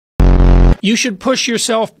You should push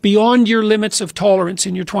yourself beyond your limits of tolerance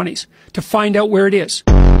in your 20s to find out where it is.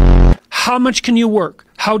 How much can you work?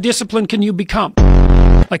 How disciplined can you become?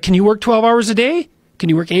 Like, can you work 12 hours a day? Can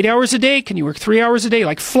you work 8 hours a day? Can you work 3 hours a day?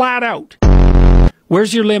 Like, flat out.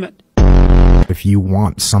 Where's your limit? If you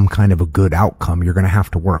want some kind of a good outcome, you're going to have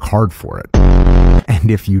to work hard for it. And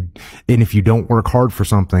if you don't work hard for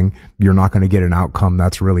something, you're not going to get an outcome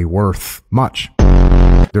that's really worth much.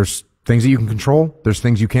 There's things that you can control. There's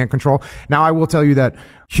things you can't control. Now, I will tell you that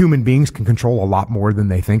human beings can control a lot more than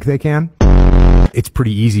they think they can. It's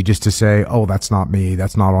pretty easy just to say, oh, that's not me.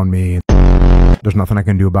 That's not on me. There's nothing I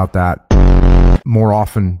can do about that. More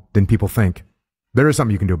often than people think, there is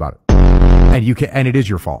something you can do about it. And it is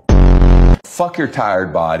your fault. Fuck your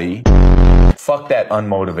tired body. Fuck that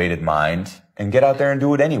unmotivated mind and get out there and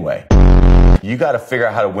do it anyway. You got to figure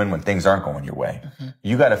out how to win when things aren't going your way.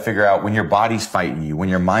 You got to figure out when your body's fighting you, when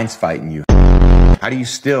your mind's fighting you. How do you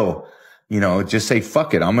still, just say,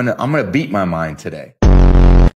 fuck it. I'm going to beat my mind today.